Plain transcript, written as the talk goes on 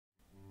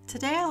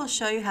Today I will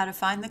show you how to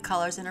find the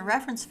colors in a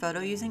reference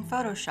photo using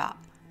Photoshop.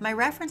 My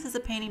reference is a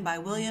painting by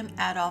William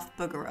Adolph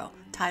Bouguereau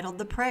titled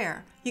The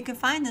Prayer. You can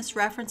find this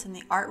reference in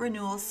the Art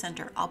Renewal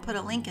Center. I'll put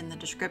a link in the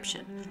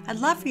description. I'd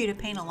love for you to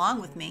paint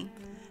along with me.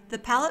 The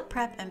palette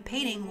prep and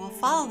painting will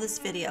follow this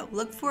video.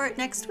 Look for it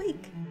next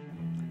week.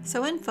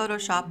 So in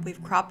Photoshop,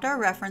 we've cropped our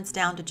reference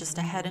down to just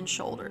a head and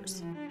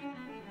shoulders.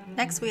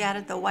 Next, we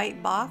added the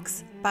white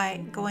box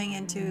by going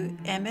into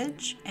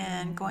Image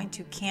and going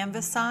to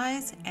Canvas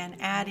Size and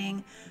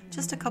adding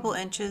just a couple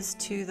inches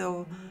to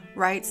the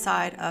right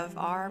side of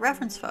our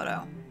reference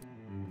photo.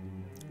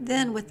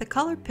 Then with the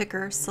color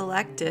picker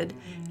selected,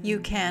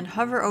 you can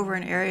hover over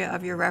an area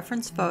of your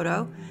reference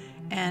photo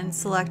and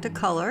select a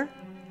color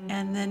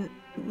and then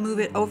move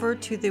it over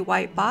to the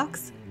white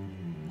box.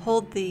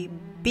 Hold the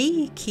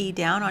B key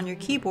down on your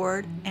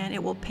keyboard and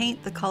it will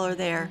paint the color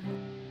there.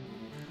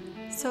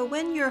 So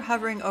when you're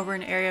hovering over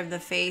an area of the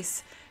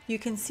face, you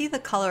can see the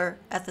color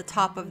at the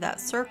top of that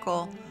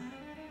circle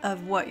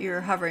of what you're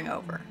hovering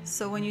over.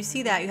 So when you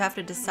see that, you have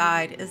to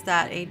decide, is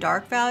that a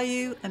dark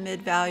value, a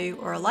mid value,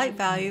 or a light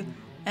value,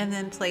 and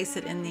then place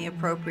it in the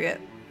appropriate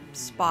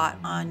spot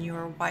on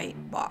your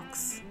white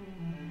box.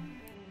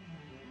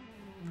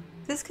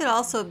 This could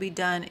also be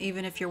done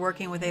even if you're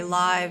working with a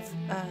live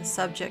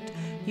subject.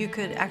 You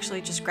could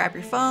actually just grab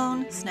your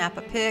phone, snap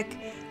a pic,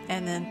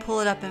 and then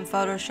pull it up in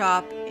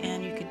Photoshop,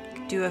 and you could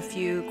do a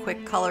few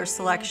quick color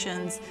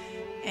selections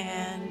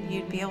and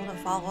you'd be able to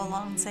follow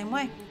along the same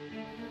way.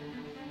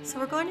 So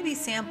we're going to be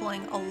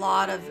sampling a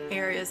lot of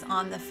areas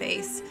on the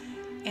face,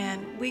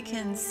 and we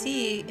can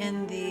see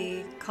in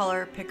the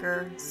color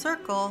picker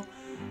circle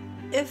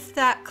if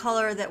that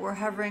color that we're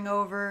hovering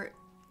over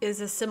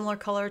is a similar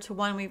color to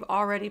one we've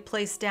already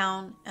placed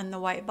down in the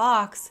white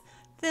box,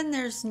 then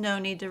there's no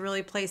need to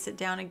really place it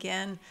down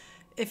again.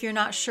 If you're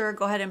not sure,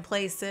 go ahead and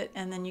place it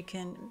and then you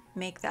can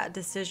make that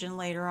decision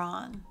later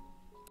on.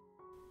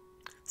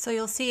 So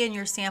you'll see in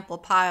your sample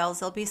piles,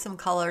 there'll be some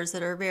colors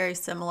that are very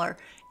similar,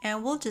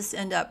 and we'll just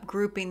end up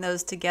grouping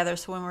those together.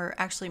 So when we're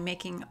actually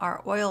making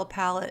our oil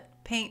palette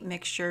paint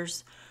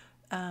mixtures,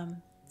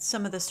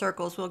 some of the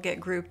circles will get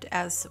grouped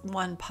as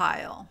one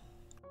pile.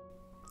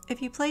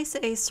 If you place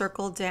a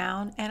circle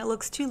down and it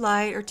looks too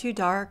light or too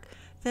dark,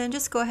 then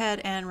just go ahead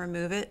and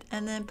remove it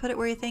and then put it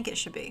where you think it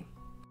should be.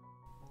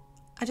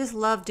 I just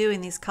love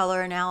doing these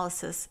color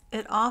analysis.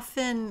 It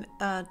often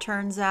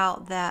turns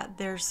out that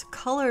there's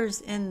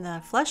colors in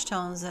the flesh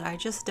tones that I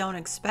just don't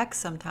expect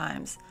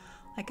sometimes.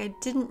 Like, I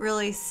didn't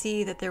really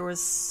see that there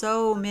was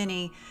so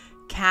many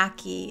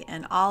khaki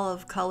and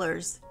olive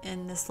colors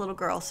in this little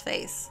girl's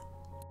face.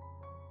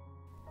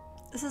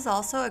 This is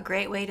also a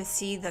great way to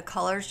see the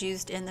colors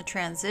used in the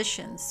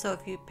transitions. So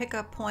if you pick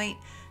a point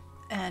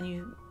and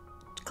you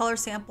color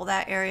sample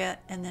that area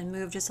and then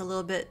move just a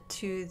little bit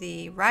to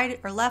the right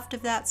or left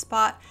of that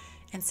spot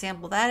and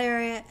sample that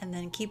area, and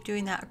then keep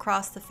doing that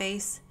across the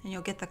face, and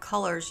you'll get the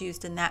colors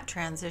used in that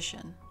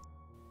transition.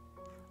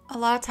 A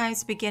lot of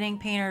times beginning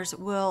painters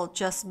will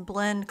just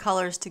blend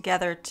colors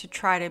together to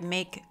try to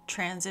make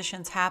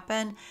transitions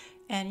happen,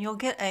 and you'll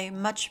get a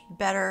much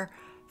better,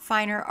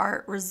 finer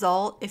art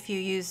result if you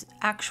use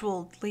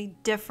actually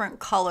different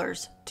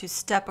colors to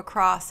step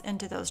across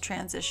into those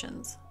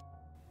transitions.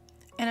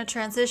 And a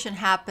transition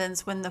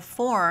happens when the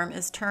form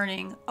is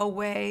turning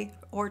away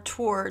or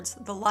towards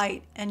the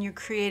light and you're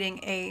creating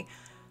a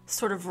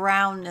sort of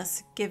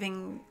roundness,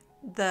 giving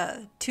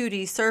the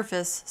 2D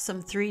surface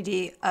some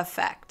 3D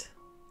effect.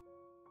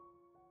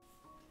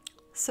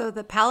 So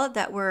the palette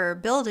that we're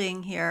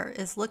building here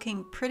is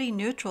looking pretty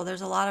neutral.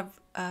 There's a lot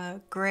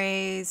of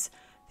grays.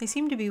 They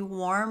seem to be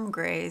warm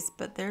grays,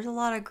 but there's a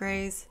lot of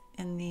grays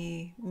in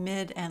the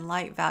mid and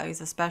light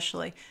values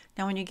especially.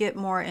 Now when you get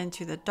more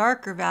into the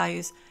darker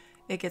values,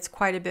 it gets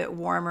quite a bit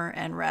warmer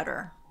and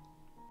redder.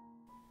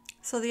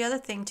 So the other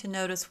thing to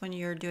notice when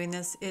you're doing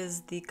this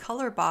is the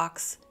color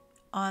box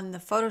on the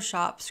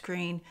Photoshop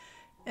screen.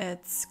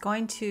 It's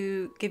going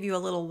to give you a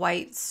little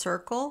white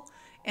circle,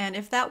 and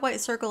if that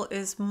white circle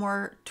is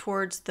more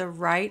towards the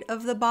right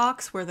of the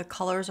box where the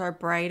colors are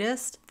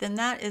brightest, then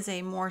that is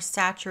a more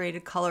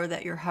saturated color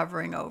that you're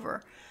hovering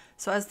over.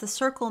 So as the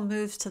circle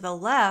moves to the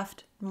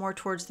left, more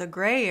towards the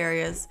gray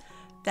areas,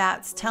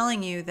 that's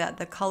telling you that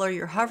the color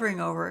you're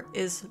hovering over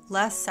is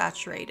less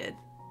saturated.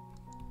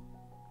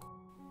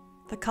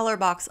 The color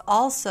box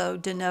also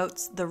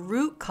denotes the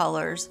root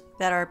colors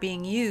that are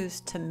being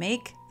used to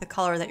make the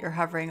color that you're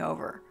hovering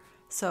over.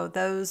 So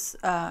those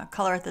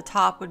color at the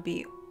top would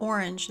be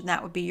orange, and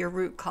that would be your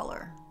root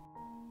color.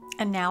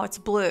 And now it's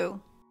blue.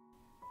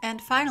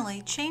 And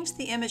finally, change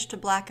the image to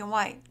black and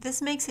white.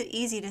 This makes it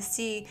easy to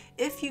see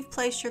if you've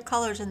placed your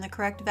colors in the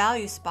correct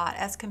value spot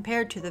as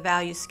compared to the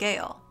value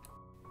scale.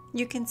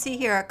 You can see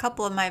here a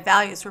couple of my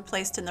values were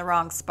placed in the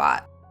wrong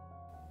spot.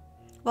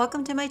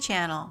 Welcome to my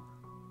channel,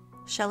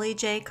 Shelley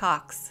J.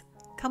 Cox.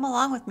 Come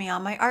along with me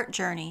on my art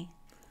journey.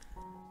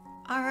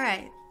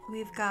 Alright,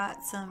 we've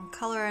got some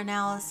color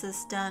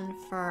analysis done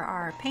for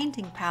our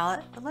painting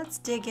palette, but let's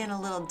dig in a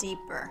little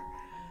deeper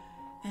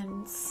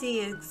and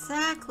see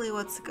exactly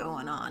what's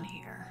going on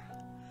here.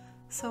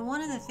 So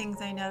one of the things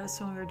I noticed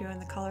when we were doing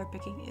the color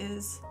picking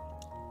is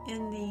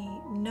in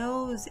the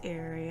nose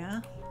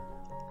area,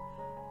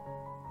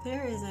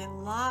 there is a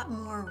lot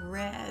more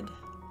red.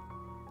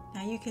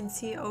 Now you can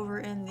see over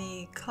in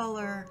the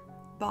color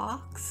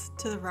box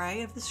to the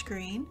right of the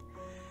screen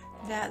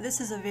that this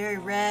is a very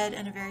red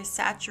and a very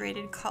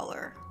saturated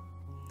color.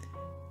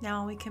 Now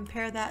when we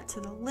compare that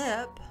to the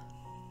lip,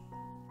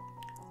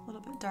 a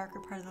little bit darker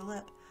part of the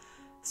lip,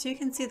 so you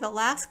can see the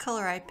last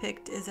color I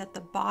picked is at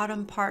the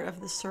bottom part of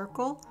the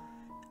circle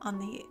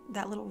on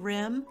that little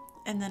rim,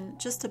 and then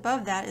just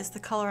above that is the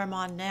color I'm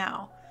on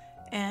now.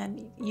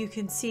 And you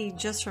can see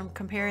just from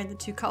comparing the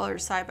two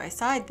colors side by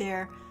side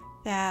there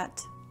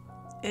that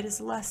it is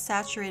less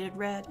saturated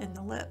red in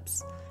the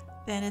lips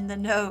than in the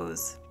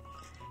nose.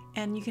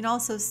 And you can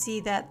also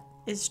see that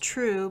is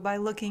true by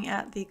looking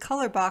at the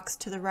color box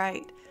to the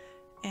right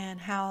and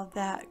how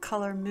that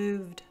color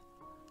moved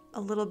a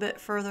little bit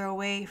further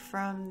away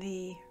from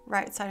the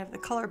right side of the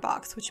color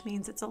box, which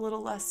means it's a little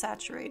less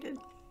saturated.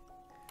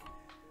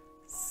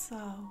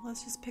 So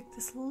let's just pick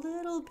this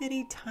little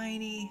bitty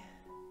tiny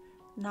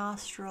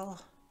nostril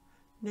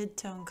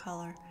mid-tone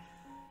color.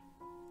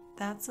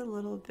 That's a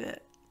little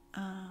bit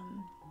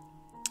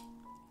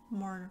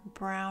more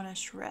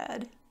brownish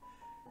red.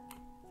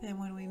 Then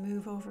when we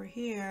move over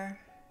here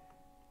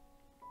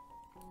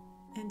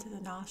into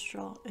the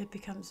nostril, it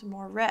becomes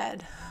more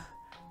red.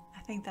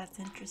 I think that's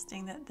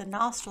interesting that the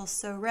nostril is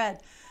so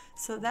red.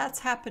 So that's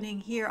happening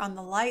here on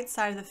the light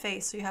side of the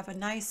face. So you have a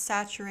nice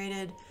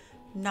saturated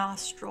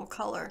nostril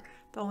color.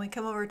 But when we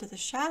come over to the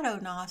shadow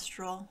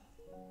nostril,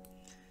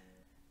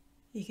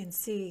 you can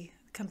see,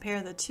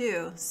 compare the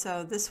two.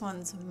 So this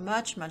one's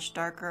much, much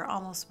darker,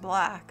 almost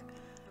black.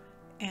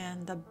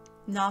 And the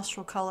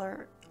nostril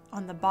color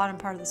on the bottom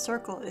part of the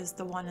circle is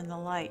the one in the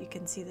light. You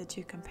can see the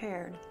two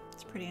compared.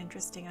 It's pretty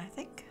interesting, I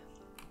think.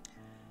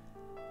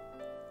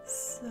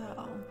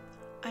 So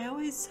I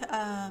always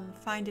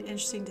find it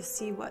interesting to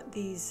see what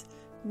these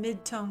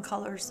mid-tone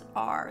colors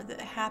are that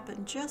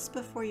happen just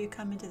before you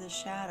come into the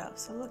shadow.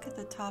 So look at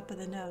the top of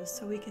the nose.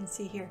 So we can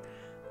see here,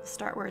 we'll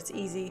start where it's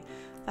easy.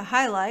 The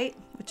highlight,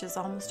 which is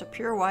almost a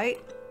pure white.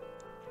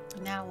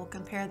 Now we'll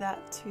compare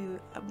that to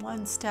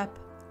one step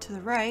to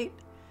the right.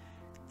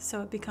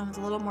 So it becomes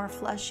a little more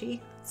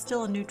fleshy. It's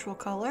still a neutral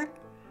color.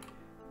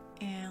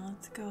 And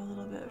let's go a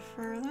little bit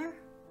further.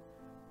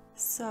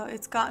 So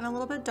it's gotten a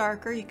little bit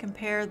darker. You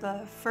compare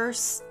the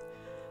first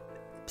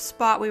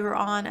spot we were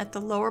on at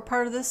the lower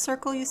part of this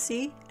circle, you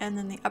see, and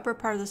then the upper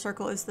part of the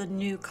circle is the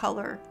new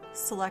color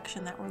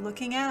selection that we're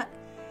looking at.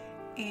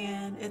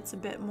 And it's a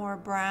bit more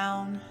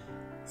brown,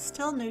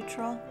 still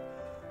neutral.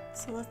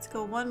 So let's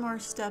go one more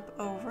step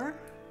over.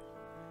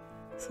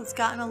 So it's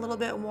gotten a little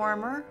bit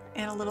warmer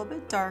and a little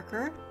bit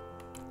darker.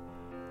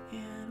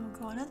 And we'll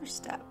go another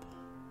step.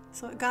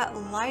 So it got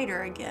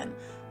lighter again.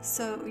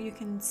 So you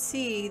can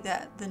see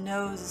that the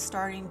nose is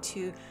starting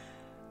to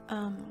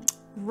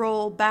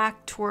roll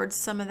back towards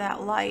some of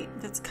that light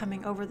that's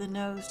coming over the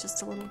nose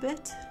just a little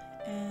bit.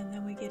 And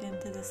then we get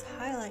into this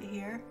highlight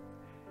here.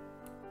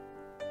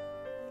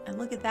 And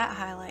look at that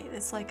highlight.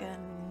 It's like a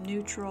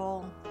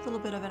neutral, little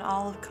bit of an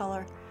olive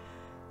color.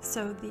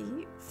 So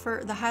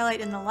the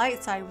highlight in the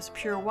light side was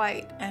pure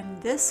white,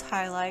 and this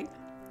highlight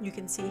you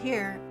can see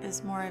here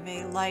is more of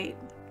a light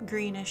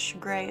greenish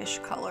grayish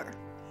color.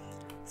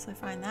 So I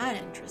find that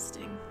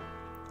interesting.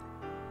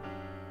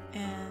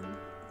 And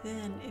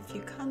then if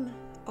you come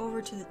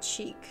over to the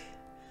cheek,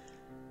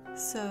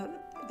 so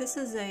this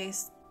is a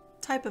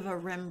type of a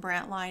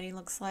Rembrandt lining,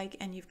 looks like,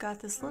 and you've got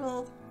this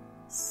little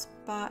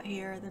spot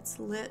here that's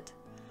lit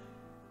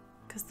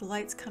because the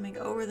light's coming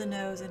over the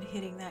nose and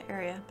hitting that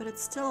area, but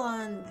it's still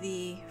on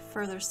the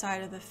further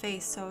side of the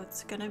face, so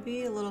it's going to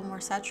be a little more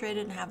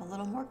saturated and have a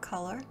little more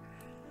color.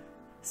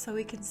 So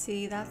we can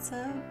see that's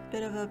a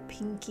bit of a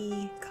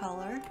pinky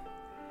color.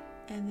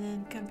 And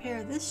then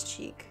compare this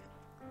cheek,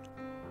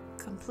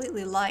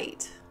 completely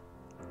light.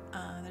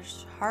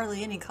 There's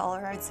hardly any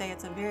color. I'd say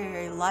it's a very,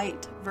 very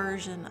light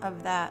version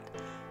of that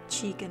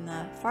cheek in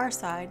the far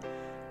side,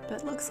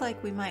 but it looks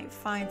like we might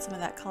find some of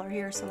that color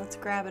here. So let's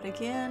grab it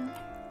again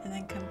and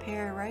then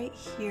compare right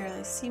here.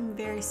 They seem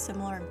very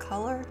similar in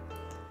color,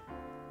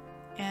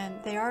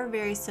 and they are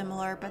very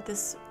similar, but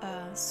this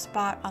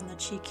spot on the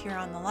cheek here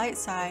on the light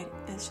side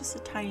is just a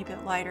tiny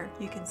bit lighter.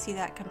 You can see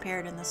that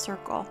compared in the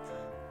circle.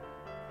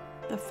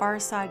 The far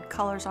side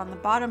color's on the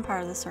bottom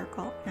part of the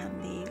circle,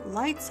 and the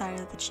light side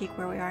of the cheek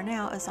where we are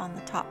now is on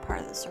the top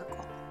part of the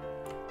circle.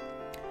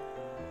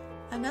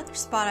 Another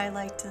spot I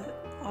like to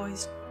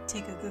always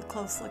take a good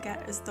close look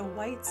at is the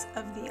whites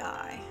of the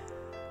eye.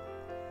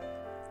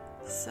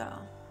 So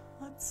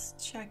let's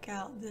check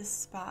out this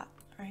spot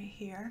right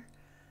here.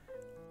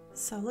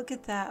 So look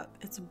at that,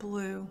 it's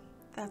blue.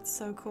 That's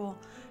so cool.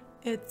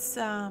 It's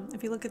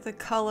if you look at the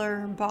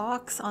color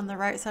box on the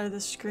right side of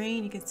the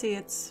screen, you can see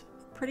it's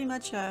pretty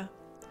much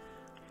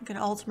like an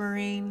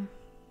ultramarine,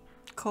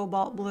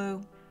 cobalt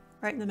blue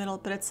right in the middle,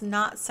 but it's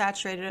not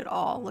saturated at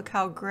all. Look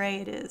how gray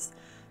it is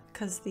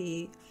because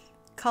the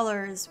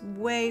color is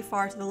way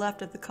far to the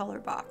left of the color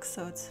box,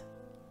 so it's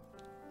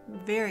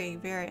very,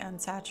 very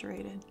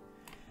unsaturated.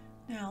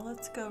 Now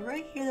let's go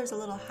right here. There's a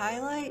little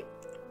highlight.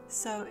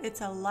 So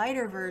it's a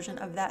lighter version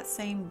of that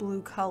same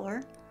blue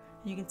color.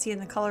 You can see in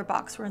the color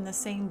box we're in the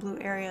same blue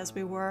area as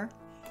we were.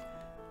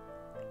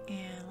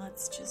 And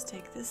let's just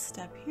take this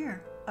step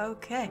here.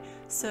 Okay,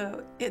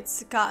 so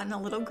it's gotten a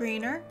little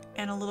greener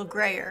and a little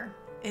grayer.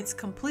 It's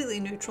completely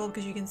neutral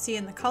because you can see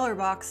in the color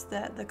box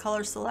that the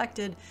color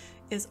selected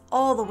is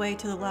all the way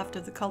to the left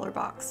of the color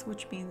box,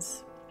 which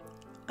means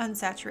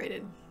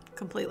unsaturated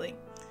completely.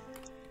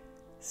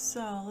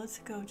 So let's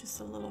go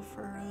just a little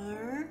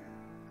further.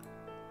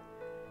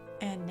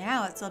 And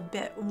now it's a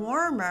bit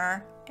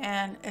warmer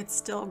and it's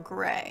still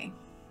gray.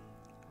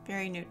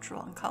 Very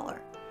neutral in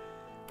color.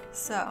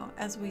 So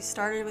as we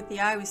started with the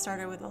eye, we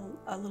started with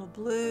a little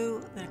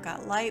blue, then it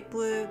got light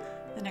blue,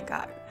 then it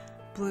got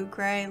blue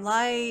gray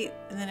light,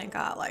 and then it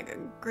got like a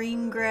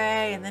green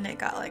gray, and then it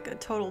got like a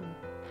total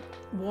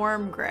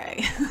warm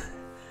gray.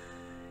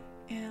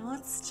 And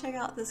let's check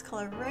out this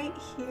color right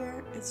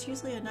here. It's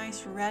usually a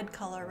nice red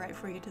color right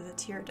before you get to the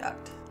tear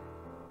duct.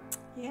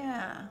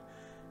 Yeah.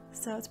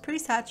 So it's pretty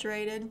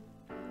saturated.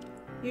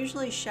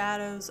 Usually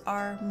shadows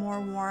are more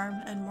warm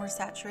and more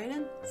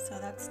saturated, so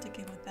that's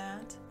sticking with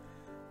that.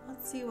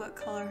 Let's see what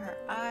color her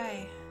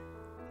eye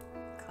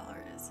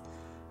color is.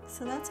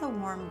 So that's a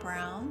warm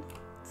brown.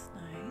 It's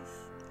nice.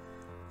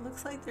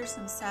 Looks like there's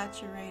some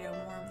saturated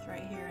warmth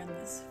right here in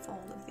this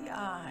fold of the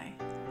eye.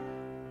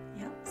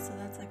 Yep, so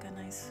that's like a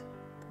nice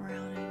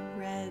browny,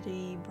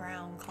 reddy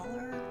brown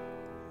color.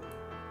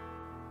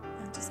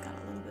 It just got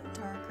a little bit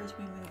darker as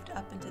we moved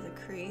up into the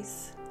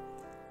crease.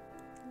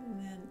 And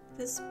then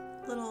this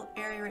little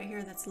area right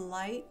here that's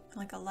light,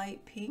 like a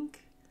light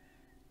pink.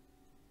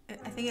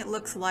 I think it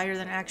looks lighter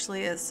than it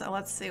actually is, so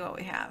let's see what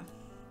we have.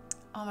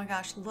 Oh my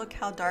gosh, look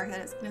how dark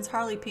that is. And it's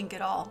hardly pink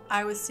at all.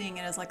 I was seeing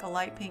it as like a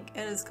light pink.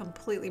 It is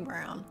completely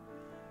brown.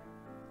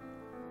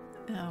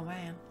 Oh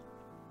man.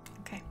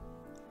 Okay.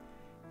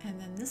 And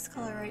then this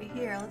color right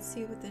here, let's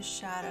see what this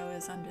shadow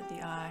is under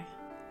the eye.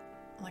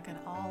 Like an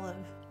olive.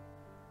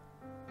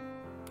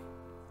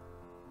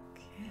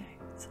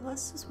 So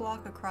let's just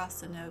walk across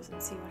the nose and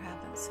see what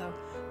happens. So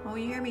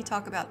when you hear me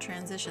talk about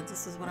transitions,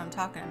 this is what I'm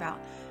talking about.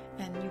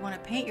 And you want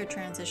to paint your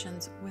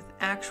transitions with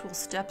actual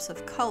steps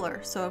of color.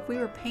 So if we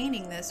were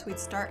painting this, we'd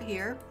start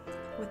here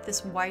with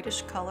this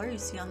whitish color you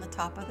see on the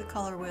top of the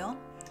color wheel.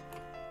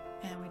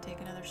 And we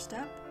take another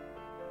step.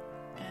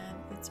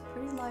 And it's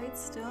pretty light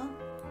still.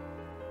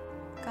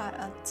 Got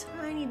a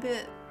tiny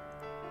bit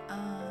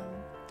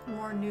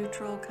more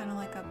neutral, kind of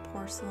like a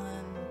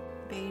porcelain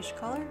beige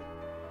color.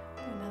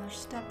 Another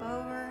step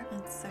over,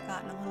 it's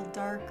gotten a little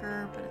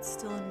darker, but it's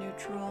still a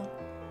neutral,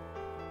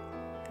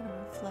 kind of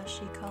a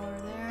fleshy color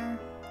there.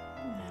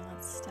 And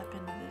let's step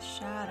into this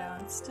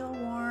shadow. It's still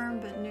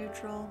warm, but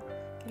neutral,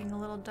 getting a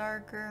little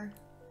darker,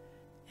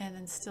 and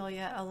then still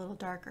yet a little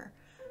darker.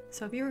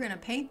 So if you were going to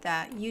paint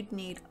that, you'd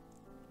need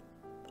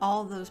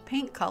all those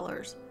paint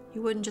colors.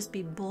 You wouldn't just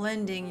be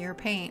blending your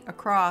paint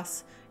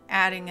across,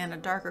 adding in a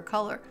darker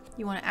color.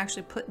 You want to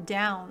actually put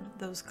down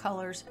those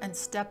colors and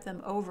step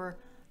them over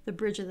the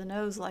bridge of the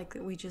nose like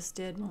that we just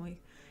did when we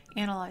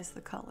analyzed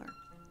the color.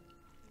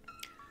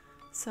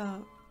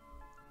 So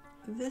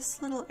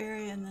this little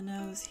area in the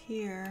nose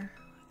here,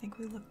 I think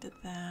we looked at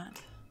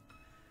that.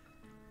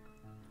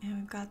 And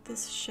we've got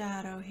this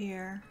shadow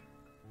here.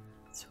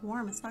 It's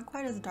warm. It's not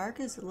quite as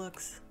dark as it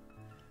looks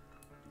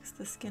because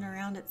the skin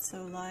around it's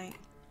so light.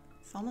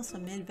 It's almost a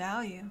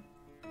mid-value.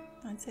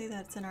 I'd say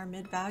that's in our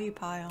mid-value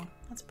pile.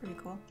 That's pretty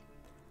cool.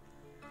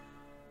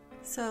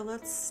 So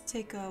let's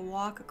take a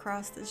walk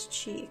across this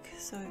cheek.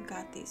 So we've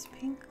got these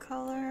pink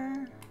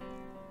color,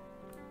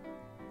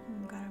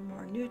 we've got a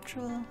more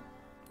neutral,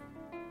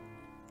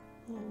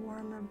 a little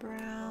warmer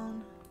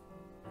brown,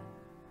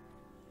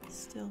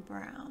 still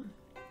brown,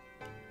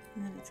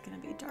 and then it's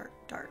going to be dark,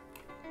 dark.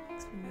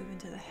 So we move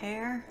into the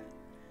hair,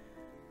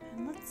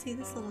 and let's see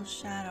this little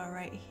shadow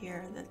right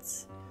here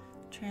that's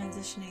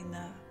transitioning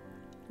the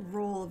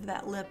roll of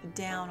that lip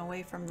down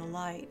away from the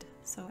light.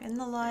 So in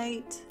the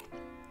light,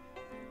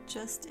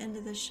 just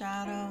into the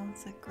shadow,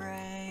 it's a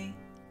gray,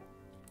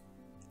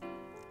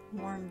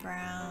 warm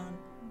brown,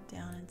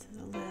 down into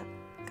the lip,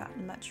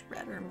 gotten much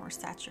redder, more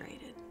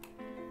saturated.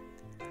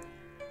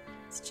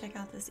 Let's check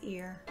out this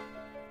ear.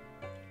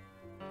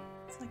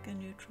 It's like a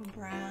neutral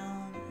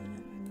brown, and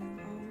then we move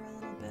over a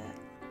little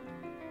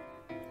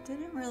bit.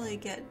 Didn't really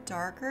get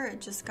darker,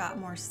 it just got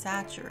more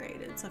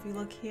saturated. So if you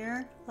look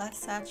here, less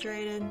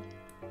saturated,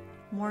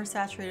 more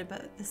saturated,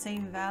 but the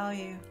same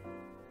value.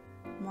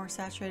 More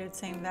saturated,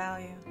 same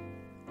value.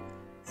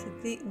 So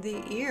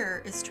the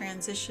ear is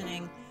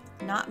transitioning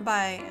not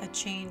by a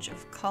change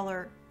of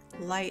color,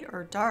 light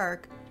or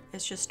dark,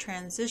 it's just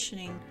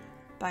transitioning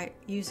by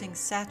using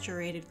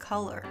saturated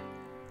color.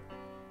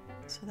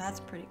 So that's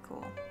pretty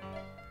cool.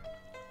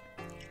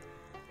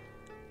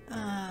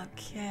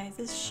 Okay,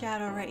 this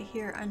shadow right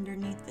here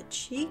underneath the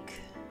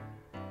cheek,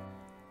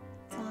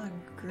 it's all a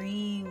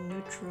green,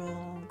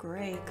 neutral,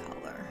 gray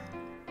color.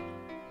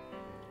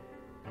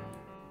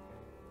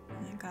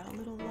 And it got a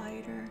little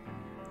lighter.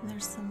 And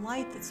there's some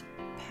light that's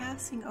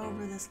passing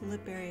over this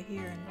lip area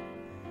here and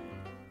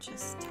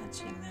just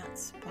touching that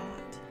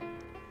spot.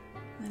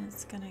 Then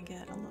it's going to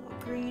get a little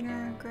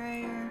greener,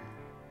 grayer,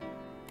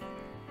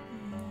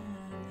 and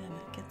then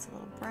it gets a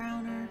little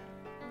browner.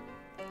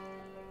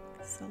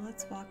 So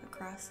let's walk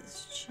across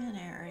this chin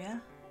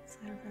area.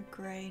 Sort of a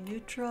gray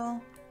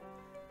neutral,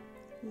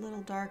 a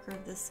little darker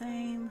of the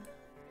same,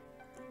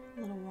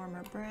 a little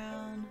warmer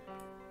brown,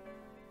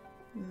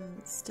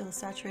 still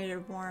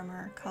saturated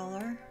warmer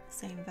color,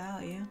 same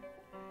value,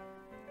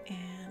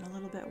 and a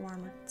little bit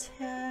warmer,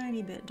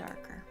 tiny bit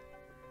darker.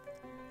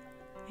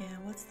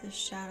 And what's this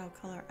shadow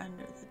color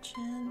under the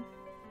chin?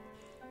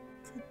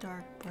 It's a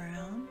dark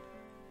brown.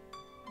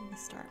 We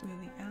start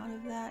moving out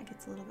of that, it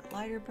gets a little bit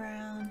lighter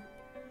brown,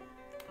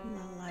 a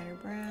little lighter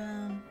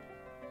brown,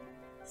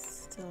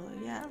 still,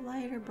 yeah,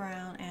 lighter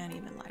brown and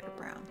even lighter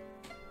brown.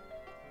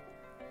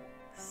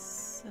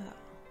 So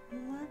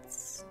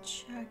let's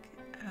check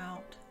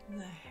out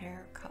the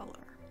hair color.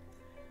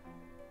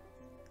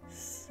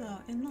 So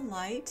in the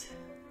light,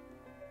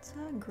 it's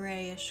a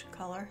grayish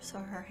color, so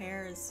her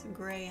hair is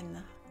gray in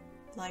the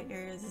light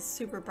areas. This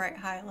super bright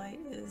highlight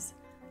is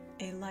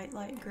a light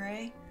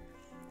gray,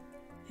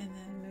 and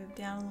then move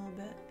down a little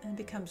bit and it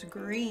becomes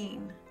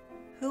green.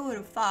 Who would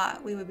have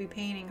thought we would be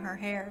painting her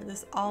hair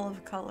this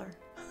olive color?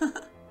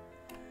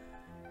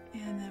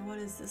 And then what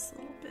is this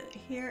little bit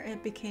here?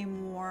 It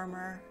became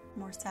warmer,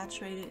 more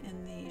saturated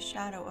in the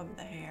shadow of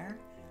the hair.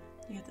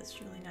 You get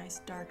this really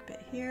nice dark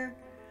bit here,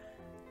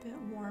 a bit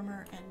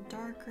warmer and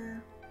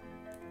darker.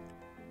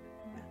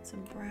 We've got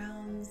some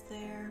browns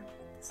there.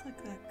 It's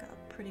like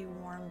a pretty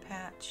warm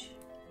patch.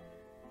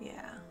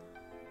 Yeah,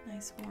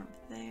 nice warmth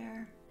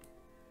there.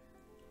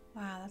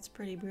 Wow, that's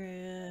pretty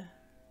blue.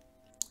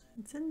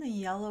 It's in the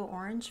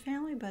yellow-orange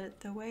family, but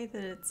the way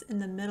that it's in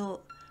the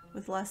middle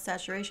with less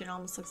saturation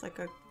almost looks like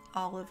a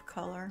olive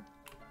color.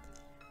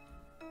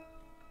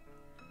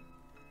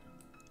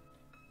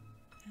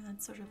 And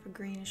that's sort of a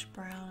greenish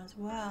brown as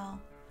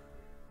well.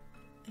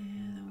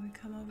 And then we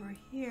come over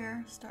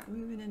here, start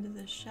moving into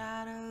the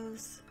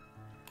shadows.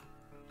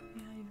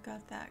 Yeah, you've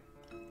got that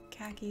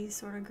khaki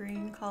sort of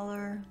green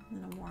color,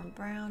 and then a warm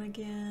brown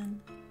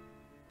again.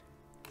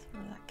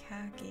 Sort of that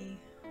khaki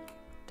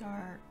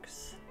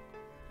darks.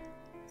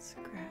 Let's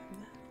grab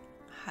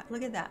that.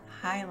 Look at that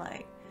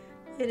highlight.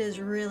 It is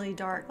really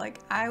dark. Like,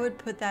 I would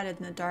put that in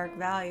the dark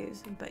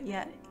values, but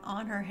yet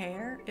on her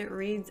hair, it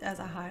reads as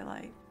a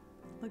highlight.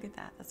 Look at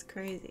that. That's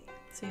crazy.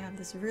 So you have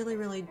this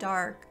really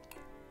dark,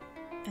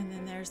 and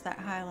then there's that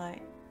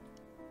highlight.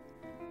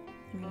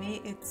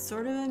 It's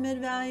sort of a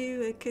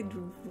mid-value. It could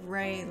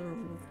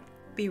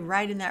be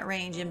right in that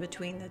range in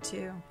between the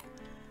two.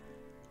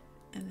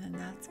 And then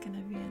that's going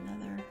to be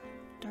another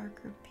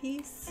darker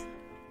piece.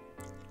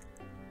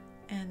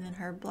 And then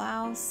her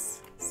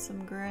blouse,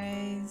 some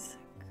grays,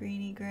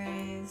 greeny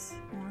grays,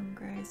 warm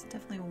grays.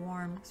 Definitely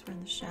warm because we're in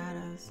the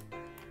shadows.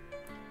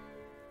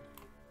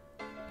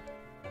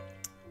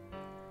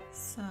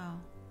 So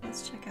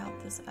let's check out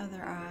this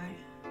other eye.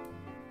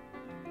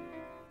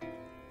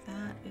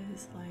 That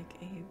is like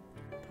a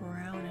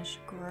brownish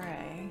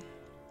gray.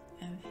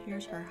 And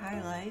here's her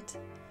highlight.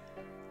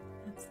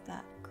 It's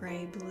that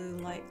gray blue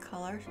light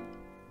color.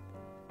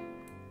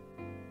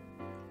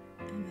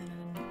 And then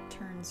it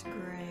turns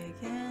gray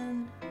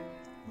again, a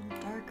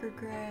little darker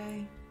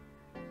gray,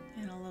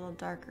 and a little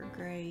darker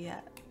gray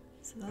yet.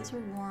 So those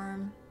are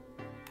warm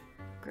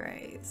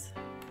grays.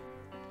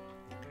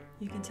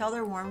 You can tell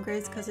they're warm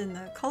grays because in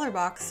the color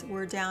box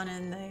we're down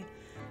in the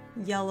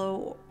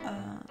yellow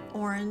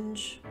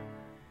orange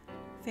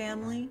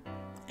family,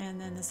 and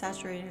then the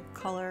saturated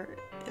color,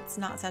 it's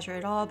not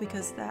saturated at all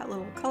because that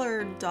little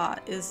color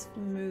dot is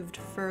moved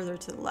further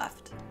to the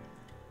left.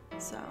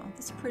 So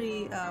it's a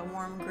pretty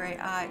warm gray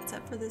eye,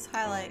 except for this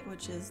highlight,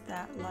 which is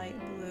that light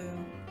blue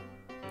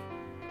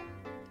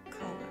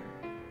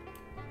color.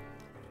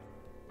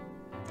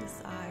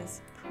 This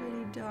eye's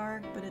pretty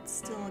dark, but it's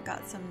still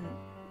got some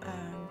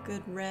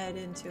good red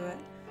into it.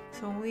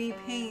 So when we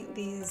paint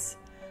these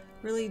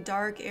really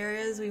dark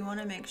areas, we want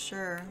to make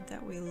sure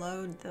that we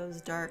load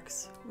those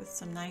darks with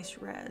some nice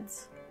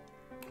reds.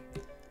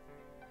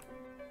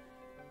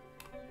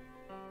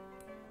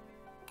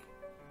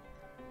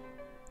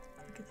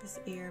 Look at this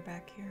ear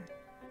back here.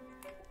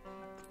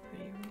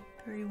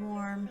 Pretty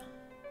warm.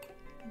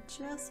 You can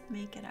just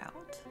make it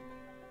out.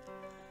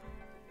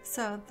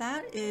 So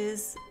that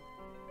is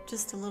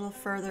just a little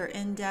further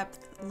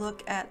in-depth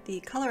look at the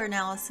color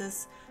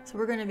analysis. So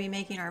we're going to be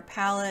making our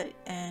palette,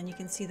 and you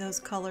can see those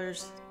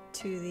colors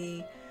to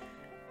the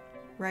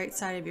right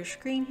side of your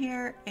screen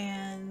here,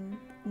 and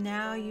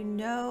now you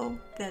know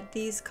that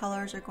these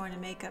colors are going to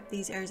make up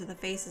these areas of the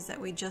faces that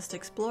we just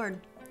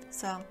explored.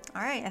 So,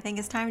 all right, I think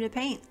it's time to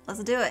paint.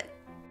 Let's do it.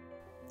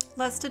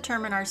 Let's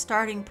determine our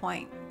starting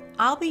point.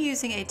 I'll be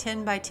using a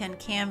 10 by 10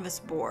 canvas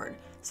board.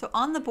 So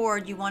on the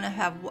board, you want to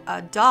have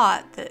a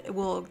dot that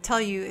will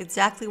tell you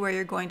exactly where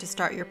you're going to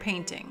start your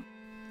painting.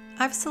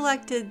 I've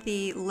selected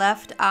the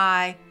left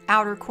eye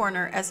outer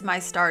corner as my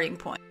starting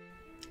point.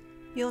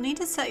 You'll need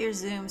to set your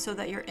zoom so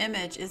that your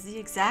image is the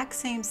exact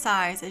same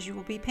size as you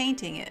will be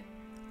painting it.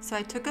 So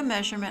I took a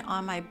measurement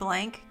on my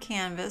blank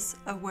canvas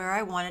of where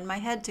I wanted my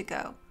head to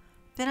go.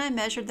 Then I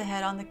measured the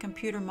head on the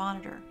computer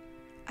monitor.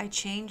 I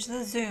changed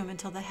the zoom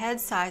until the head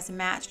size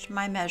matched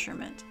my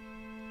measurement.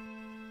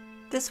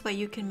 This way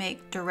you can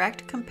make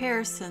direct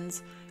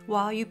comparisons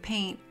while you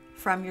paint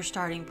from your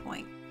starting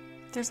point.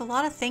 There's a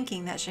lot of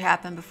thinking that should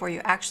happen before you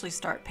actually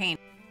start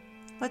painting.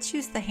 Let's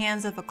use the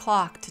hands of a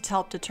clock to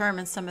help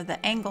determine some of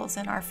the angles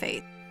in our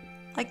face.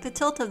 Like the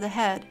tilt of the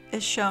head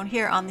is shown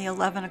here on the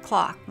 11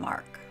 o'clock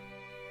mark.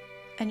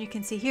 And you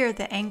can see here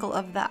the angle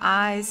of the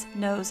eyes,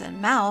 nose, and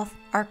mouth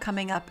are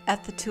coming up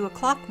at the 2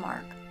 o'clock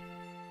mark.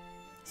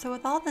 So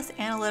with all this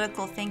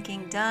analytical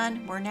thinking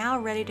done, we're now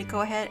ready to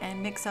go ahead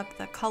and mix up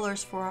the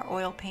colors for our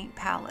oil paint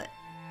palette.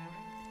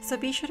 So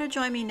be sure to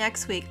join me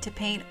next week to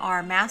paint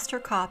our master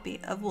copy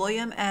of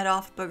William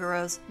Adolphe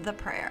Bouguereau's The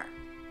Prayer.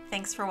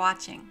 Thanks for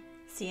watching.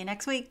 See you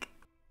next week.